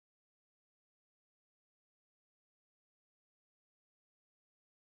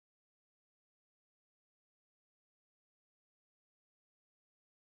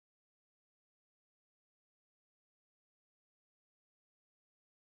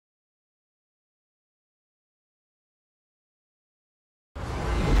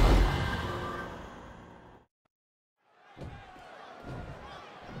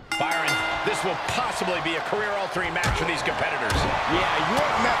this will possibly be a career-altering match for these competitors. Yeah, you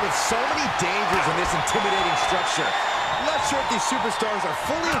are met with so many dangers in this intimidating structure. I'm not sure if these superstars are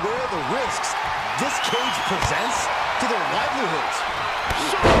fully aware of the risks this cage presents to their livelihoods.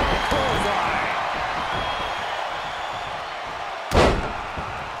 Bullseye!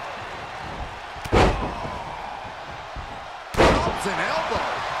 Drops an elbow.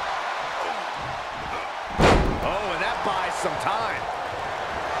 Oh, and that buys some time.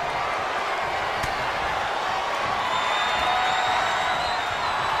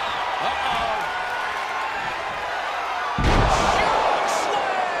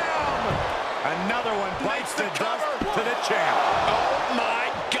 Another one bites the dust to the champ. Oh,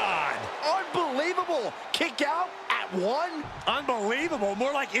 my God. Unbelievable. Kick out at one. Unbelievable.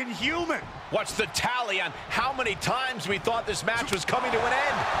 More like inhuman. What's the tally on how many times we thought this match was coming to an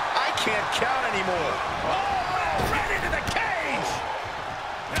end? I can't count anymore. Oh, right into the cage.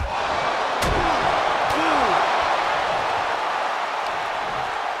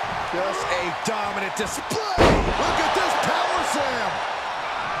 Just a dominant display. Look at this power slam.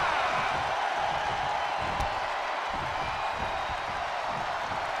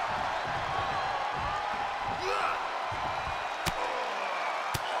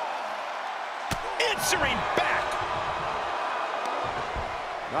 Answering back.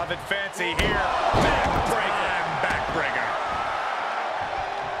 Nothing fancy here. Backbreaker. Backbreaker.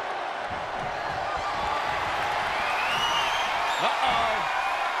 Uh-oh.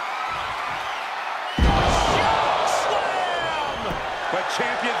 Choke slam! But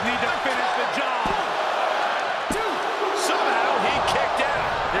champions need to finish the job. Somehow he kicked out.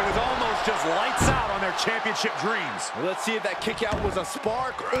 It was almost just lights out on their championship dreams. Well, let's see if that kick out was a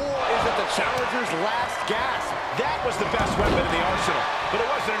spark, or is it the challenger's last gasp? That was the best weapon in the arsenal, but it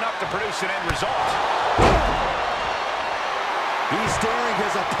wasn't enough to produce an end result. He's staring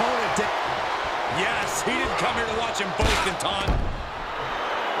his opponent down. Yes, he didn't come here to watch him boast and taunt.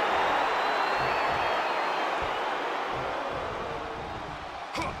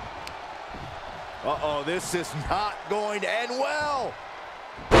 Uh-oh, this is not going to end well.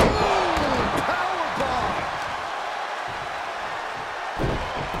 Powerbomb.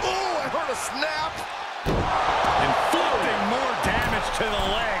 Oh, I heard a snap. Inflicting more damage to the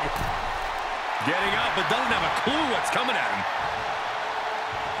leg. Getting up, but doesn't have a clue what's coming at him.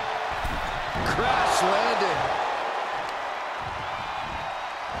 Crash landed.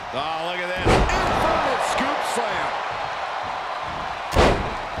 Oh, look at this. Inverted scoop slam.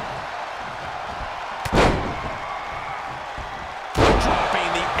 Dropping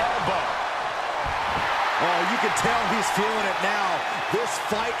the elbow. Oh, you can tell he's feeling it now. This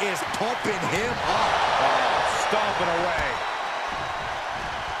fight is pumping him up. Oh, stomping away.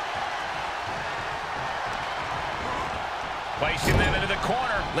 Placing them into the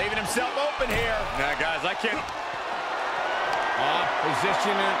corner, leaving himself open here. Now, guys, I can't...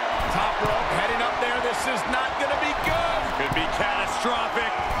 Position at top rope, heading up there. This is not going to be good. Could be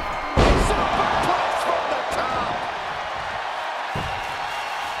catastrophic. Superplex from the top.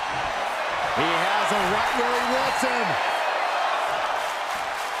 He has him right where he wants him.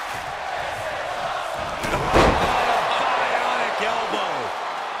 Bionic elbow.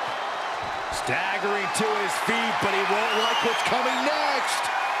 Staggering to his feet, but he won't like what's coming next.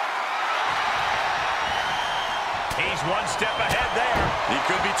 He's one step ahead there. He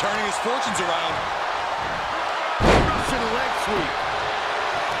could be turning his fortunes around. Russian leg sweep.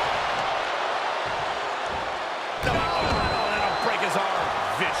 Oh, that'll break his arm.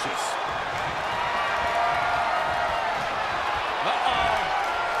 Vicious. Uh-oh.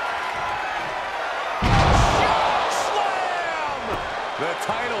 Choke slam! The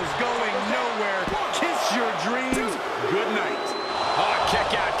title's going nowhere. Kiss your dreams. Good night. Oh, kick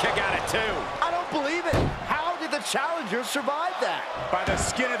out at two. I don't believe it. How did the challenger survive that? By the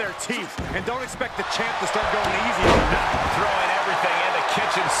skin of their teeth. And don't expect the champ to start going easy. Throwing everything in the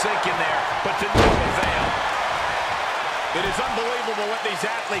kitchen sink in there, but to no avail. It is unbelievable what these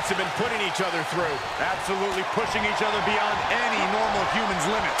athletes have been putting each other through. Absolutely pushing each other beyond any normal human's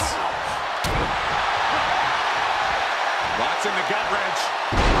limits. Locks in the gut wrench.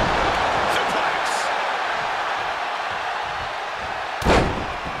 Suplex.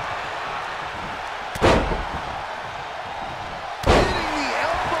 Hitting the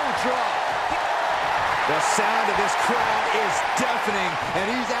elbow drop. The sound of this crowd is deafening,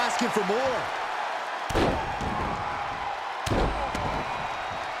 and he's asking for more.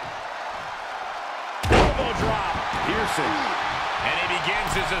 Elbow drop. Piercing. And he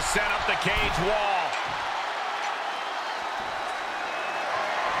begins his ascent up the cage wall.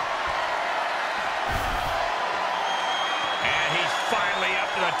 And he's finally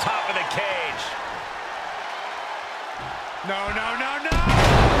up to the top of the cage. No, no, no, no!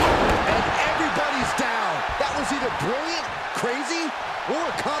 And everybody's down. That was either brilliant, crazy, or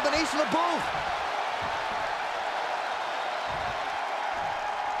a combination of both.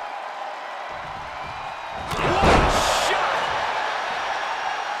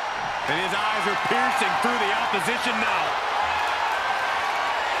 And his eyes are piercing through the opposition now.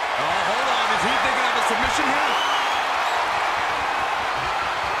 Oh, hold on. Is he thinking of a submission here?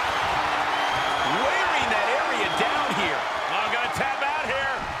 Wearing that area down here. I'm going to tap out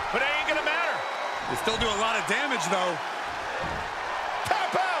here, but it ain't going to matter. They still do a lot of damage, though.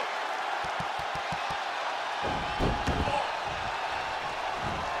 Tap out.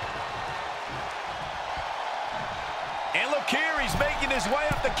 And look here, he's making his way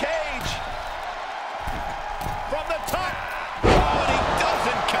up the cage. From the top. Oh, and he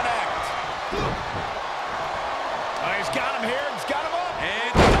doesn't connect. Oh, he's got him here. He's got him up.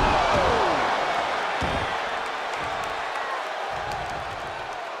 And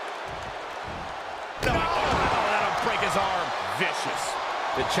that'll break his arm. Vicious.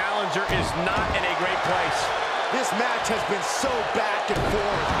 The challenger is not in a great place. This match has been so back and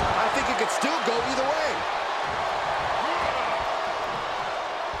forth. I think it could still go either way.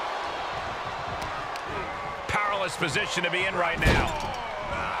 Powerless position to be in right now.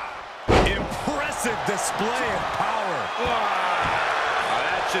 impressive display of power. Oh,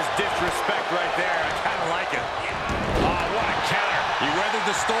 that's just disrespect right there. I kind of like it. Oh, what a counter. He weathered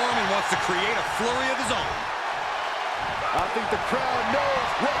the storm and wants to create a flurry of his own. I think the crowd knows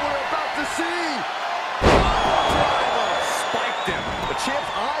what we're about to see. Spiked him. The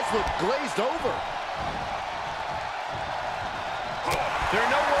champ's eyes look glazed over. There are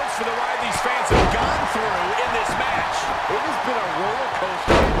no words for the ride these fans have gone through in this match. It has been a roller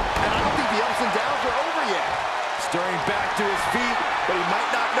coaster, and I don't think the ups and downs are over yet. Stirring back to his feet, but he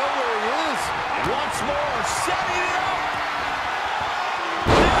might not know where he is. Once more, setting it up.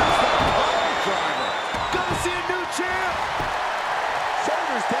 There's the pile driver. Gonna see a new champ.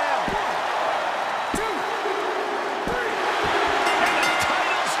 Shoulders down. 1, 2, 3. And the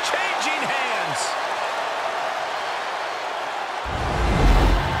title's changing hands.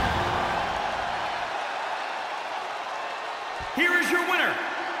 Here is your winner,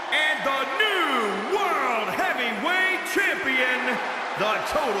 and the new World Heavyweight Champion, the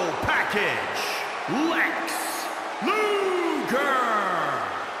Total Package, Lex Luger.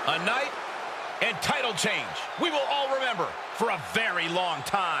 A night and title change we will all remember for a very long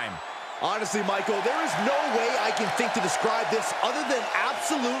time. Honestly, Michael, there is no way I can think to describe this other than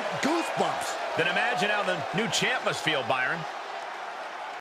absolute goosebumps. Then imagine how the new champ must feel, Byron.